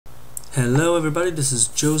Hello everybody, this is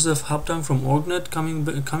Joseph Haptang from Orgnet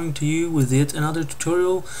coming to you with yet another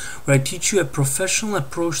tutorial where I teach you a professional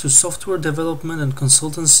approach to software development and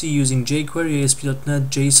consultancy using jQuery, ASP.NET,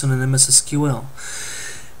 JSON and MsSql.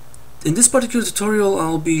 In this particular tutorial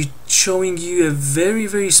I'll be showing you a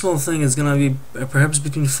very small thing. It's gonna be perhaps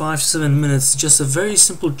between 5 to 7 minutes, just a very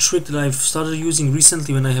simple trick that I've started using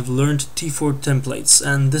recently when I have learned T4 templates,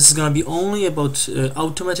 and this is gonna be only about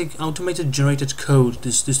automated generated code,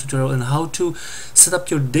 this tutorial, and how to set up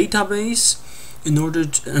your database in order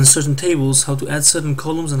to, and certain tables, how to add certain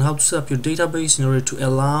columns and how to set up your database in order to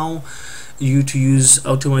allow you to use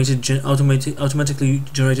automatically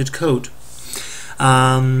generated code.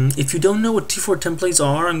 If you don't know what T4 templates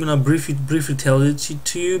are, I'm gonna briefly tell it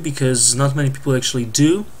to you because not many people actually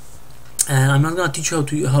do, and I'm not gonna teach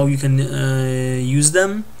you how you can use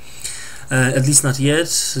them, at least not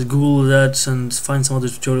yet. Google that and find some other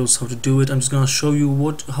tutorials how to do it. I'm just gonna show you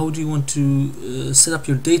how do you want to set up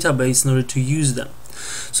your database in order to use them.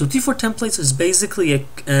 So T4 templates is basically a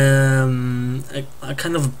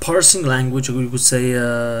kind of parsing language, or you could say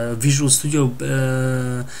Visual Studio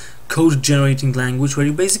code generating language, where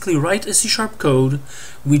you basically write a C# code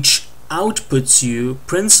which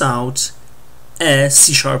prints out a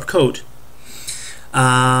C# code,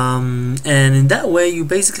 and in that way you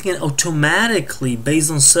basically can automatically, based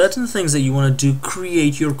on certain things that you want to do,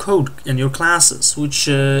 create your code and your classes, which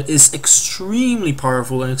is extremely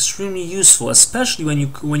powerful and extremely useful, especially when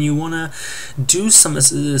you want to do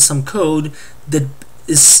some code that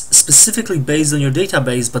is specifically based on your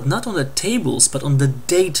database, but not on the tables, but on the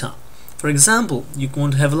data. For example, you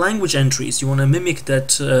want to have language entries. You want to mimic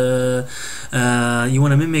that. You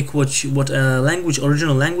want to mimic what a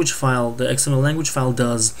original language file, the XML language file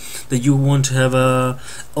does. That you want to have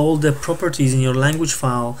all the properties in your language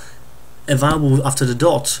file available after the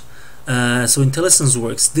dot. So IntelliSense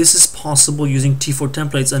works. This is possible using T4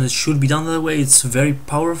 templates, and it should be done that way. It's very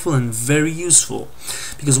powerful and very useful,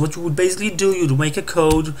 because what you would basically do, you'd make a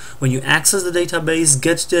code when you access the database,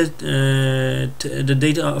 get the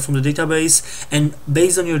data from the database, and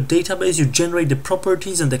based on your database you generate the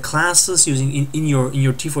properties and the classes using in your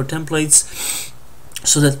T4 templates,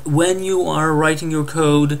 so that when you are writing your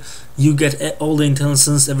code you get all the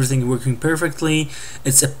IntelliSense, everything working perfectly.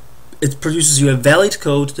 It produces you a valid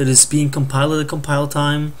code that is being compiled at the compile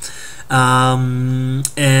time, and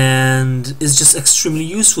it's just extremely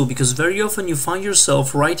useful, because very often you find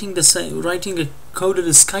yourself writing a code that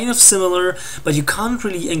is kind of similar, but you can't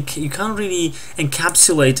really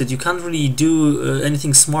encapsulate it. You can't really do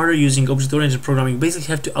anything smarter using object-oriented programming. You basically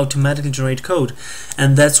have to automatically generate code,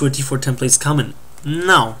 and that's where T4 templates come in.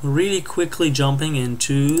 Now, really quickly jumping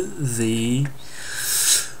into the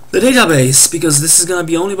database, because this is going to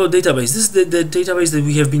be only about database. This is the database that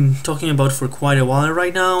we have been talking about for quite a while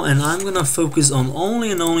right now, and I'm going to focus on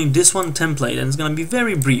only this one template, and it's going to be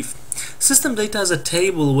very brief. System data is a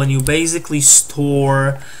table when you basically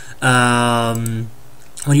store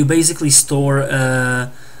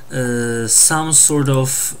some sort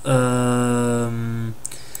of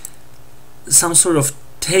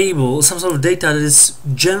table, some sort of data that is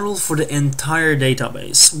general for the entire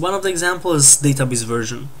database. One of the examples is database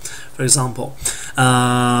version, for example,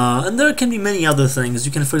 and there can be many other things.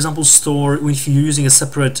 You can, for example, store, if you're using a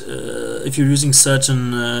separate, if you're using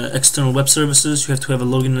certain external web services, you have to have a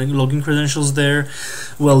login credentials there.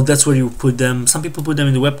 Well, that's where you put them. Some people put them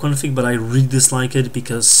in the web config, but I really dislike it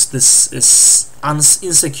because this is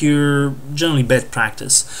insecure, generally bad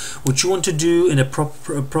practice. What you want to do in a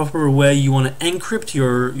proper way, you want to encrypt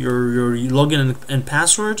your login and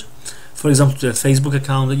password, for example to a Facebook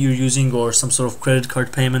account that you're using, or some sort of credit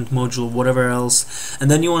card payment module, whatever else, and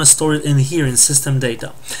then you want to store it in here in system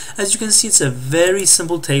data. As you can see, it's a very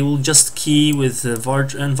simple table, just key with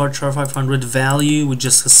varchar 500 value, which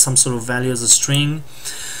just has some sort of value as a string,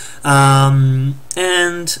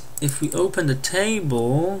 and if we open the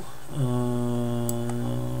table,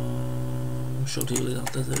 show table,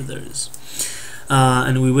 there it is,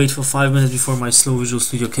 and we wait for 5 minutes before my slow Visual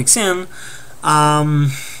Studio kicks in.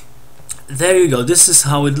 There you go. This is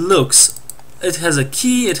how it looks. It has a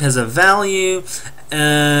key, it has a value,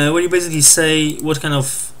 where you basically say what kind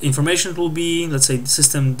of information it will be. Let's say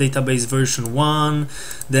system database version 1,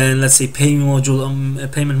 then let's say payment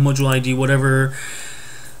module ID, whatever.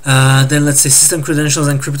 Then let's say system credentials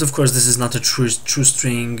encrypted. Of course, this is not a true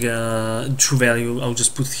string, true value. I'll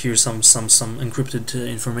just put here some encrypted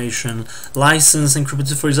information. License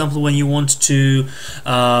encrypted. For example, when you want to,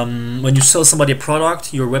 when you sell somebody a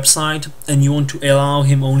product, your website, and you want to allow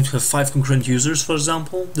him only to have 5 concurrent users, for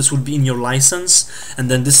example, this would be in your license, and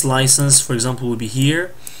then this license, for example, would be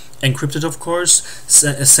here. encrypted, of course,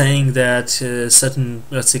 saying that certain,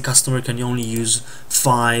 let's say, customer can only use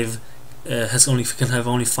 5 can have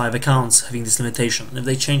only 5 accounts, having this limitation. If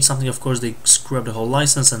they change something, of course, they screw up the whole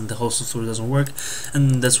license and the whole software doesn't work,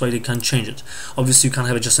 and that's why they can't change it. Obviously, you can't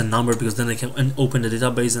have it just a number, because then they can open the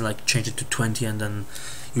database and like change it to 20, and then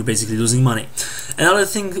you're basically losing money. Another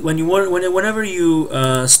thing, whenever you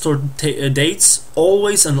store dates,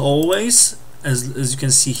 always and always, as you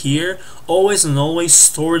can see here, always and always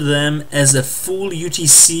store them as a full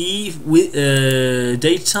UTC with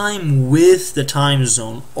datetime with the time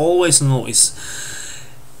zone. Always and always.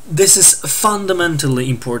 This is fundamentally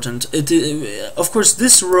important. Of course,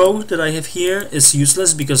 this row that I have here is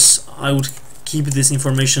useless, because I would keep this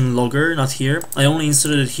information logger, not here. I only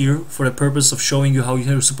inserted it here for the purpose of showing you how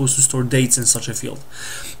you're supposed to store dates in such a field,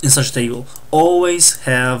 in such a table. Always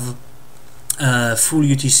have full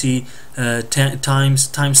UTC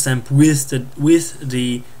timestamp with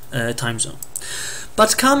the time zone.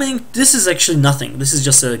 But this is actually nothing. This is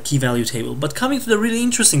just a key value table. But coming to the really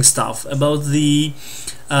interesting stuff about the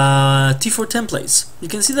T4 templates, you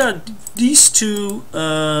can see there are these two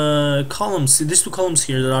columns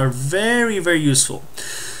here that are very, very useful.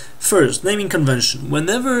 First, naming convention.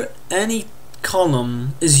 Whenever any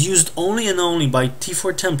column is used only and only by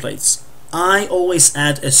T4 templates, I always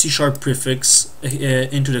add a C# prefix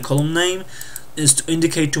into the column name, is to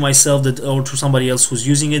indicate to myself that, or to somebody else who's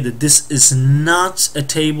using it, that this is not a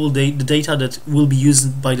table, the data that will be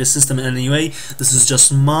used by the system in any way. This is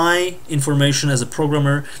just my information as a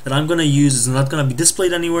programmer that I'm going to use. It's not going to be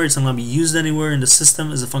displayed anywhere, it's not going to be used anywhere in the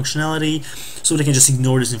system as a functionality, so they can just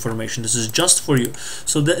ignore this information. This is just for you.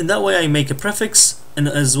 So in that way I make a prefix, and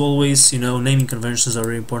as always, you know, naming conventions are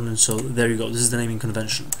very important, so there you go, this is the naming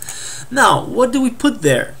convention. Now, what do we put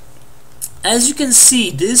there? As you can see,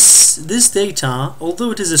 this data, although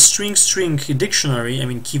it is a string dictionary, I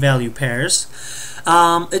mean key value pairs,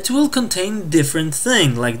 it will contain different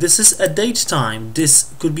things. Like this is a date time,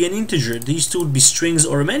 this could be an integer, these two would be strings,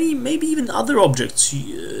 or maybe even other objects.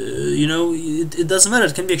 You know, it doesn't matter,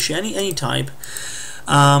 it can be actually any type.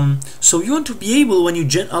 So you want to be able, when you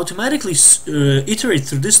automatically iterate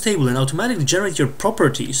through this table and automatically generate your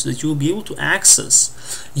properties that you will be able to access,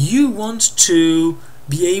 you want to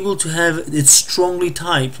be able to have it strongly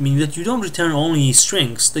typed, meaning that you don't return only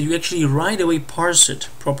strings, that you actually right away parse it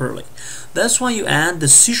properly. That's why you add the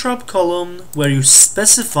C# column where you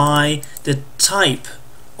specify the type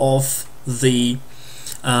of the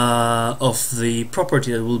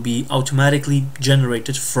property that will be automatically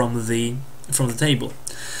generated from the table.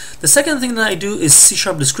 The second thing that I do is C#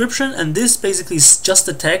 description, and this basically is just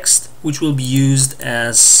a text which will be used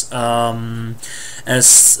as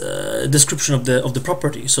description of the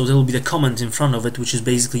property. So there will be the comment in front of it, which is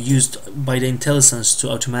basically used by the IntelliSense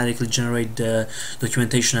to automatically generate the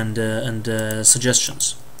documentation and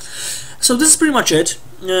suggestions. So this is pretty much it.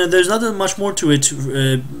 There's not that much more to it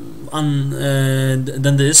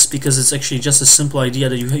than this, because it's actually just a simple idea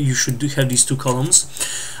that you should have these two columns.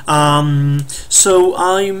 So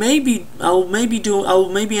I'll maybe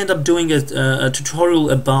end up doing a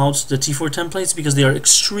tutorial about the T4 templates, because they are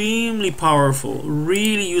extremely powerful,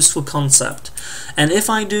 really useful concept. And if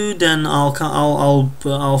I do, then I'll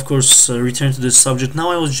of course return to this subject.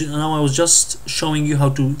 Now I was just showing you how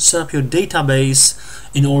to set up your database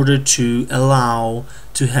in order to allow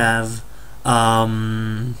to have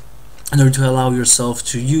in order to allow yourself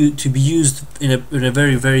to be used in a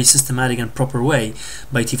very, very systematic and proper way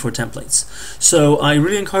by T4 templates. So I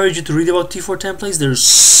really encourage you to read about T4 templates. They're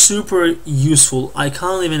super useful. I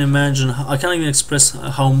can't even express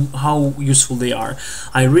how useful they are.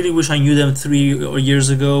 I really wish I knew them 3 years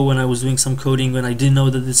ago when I was doing some coding, when I didn't know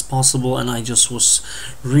that it's possible, and I just was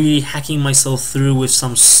really hacking myself through with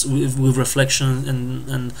with reflection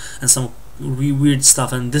and some weird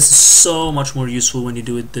stuff. And this is so much more useful when you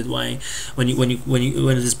do it that way, when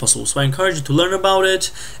it is possible. So I encourage you to learn about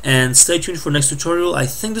it, and stay tuned for next tutorial. I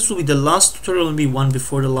think this will be the last tutorial, maybe one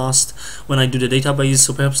before the last, when I do the database.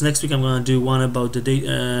 So perhaps next week I'm going to do one about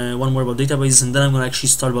one more about databases, and then I'm going to actually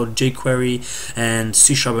start about jQuery and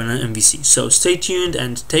C# and MVC. So stay tuned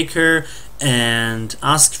and take care, and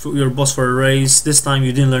ask for your boss for a raise. This time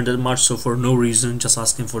you didn't learn that much, so for no reason, just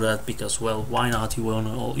ask him for that, because, well, why not? You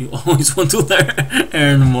always want to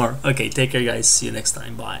earn more. Okay, take care guys, see you next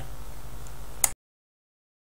time, bye.